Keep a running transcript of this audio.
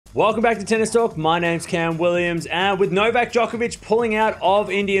Welcome back to Tennis Talk. My name's Cam Williams, and with Novak Djokovic pulling out of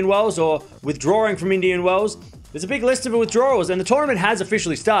Indian Wells, or withdrawing from Indian Wells, there's a big list of withdrawals, and the tournament has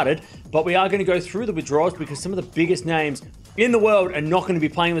officially started, but we are going to go through the withdrawals because some of the biggest names in the world are not going to be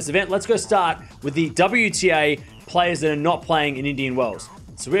playing this event. Let's go start with the WTA players that are not playing in Indian Wells.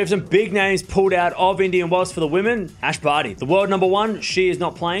 So we have some big names pulled out of Indian Wells for the women. Ash Barty, the world number one, she is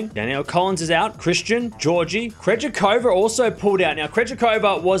not playing. Danielle Collins is out. Christian, Georgie. Krejcikova also pulled out. Now,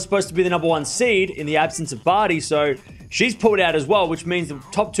 Krejcikova was supposed to be the number one seed in the absence of Barty, so she's pulled out as well, which means the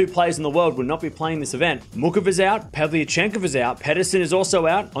top two players in the world will not be playing this event. Mukov is out. Pavlyuchenkov is out. Pedersen is also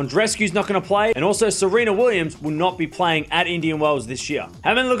out. Andreescu's not going to play. And also Serena Williams will not be playing at Indian Wells this year.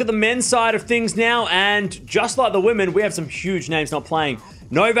 Having a look at the men's side of things now, and just like the women, we have some huge names not playing.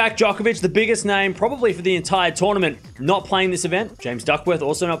 Novak Djokovic, the biggest name probably for the entire tournament, not playing this event. James Duckworth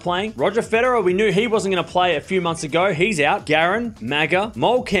also not playing. Roger Federer, we knew he wasn't going to play a few months ago. He's out. Garin, Maga,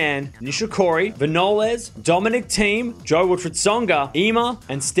 Molcan, Nishikori, Vinoles, Dominic Thiem, Joe Wilfried Tsonga, Ema,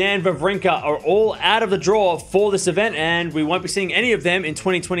 and Stan Wawrinka are all out of the draw for this event, and we won't be seeing any of them in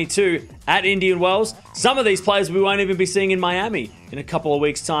 2022 at Indian Wells. Some of these players we won't even be seeing in Miami in a couple of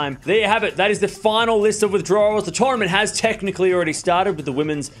weeks' time. There you have it. That is the final list of withdrawals. The tournament has technically already started with the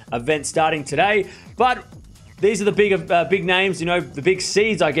women's event starting today, but these are the big names, you know, the big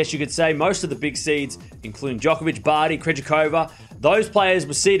seeds, I guess you could say. Most of the big seeds, including Djokovic, Barty, Krejcikova, those players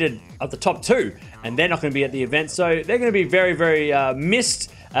were seeded at the top two, and they're not going to be at the event, so they're going to be very, very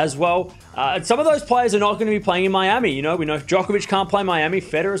missed as well. And some of those players are not going to be playing in Miami. You know, we know Djokovic can't play Miami.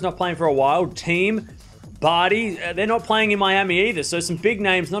 Federer's not playing for a while. Thiem, Barty, they're not playing in Miami either. So some big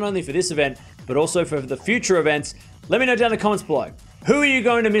names, not only for this event, but also for the future events. Let me know down in the comments below. Who are you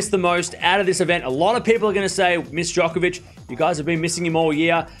going to miss the most out of this event? A lot of people are going to say, miss Djokovic. You guys have been missing him all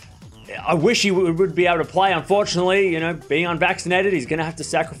year. I wish he would be able to play. Unfortunately, you know, being unvaccinated, he's going to have to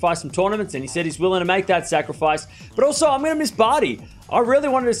sacrifice some tournaments, and he said he's willing to make that sacrifice. But also, I'm going to miss Barty. I really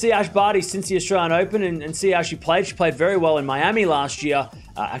wanted to see Ash Barty since the Australian Open and see how she played. She played very well in Miami last year.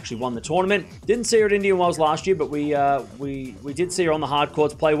 Actually won the tournament. Didn't see her at Indian Wells last year, but we did see her on the hard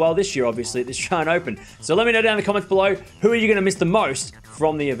courts play well this year, obviously, at the Australian Open. So let me know down in the comments below, who are you going to miss the most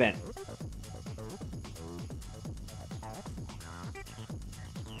from the event?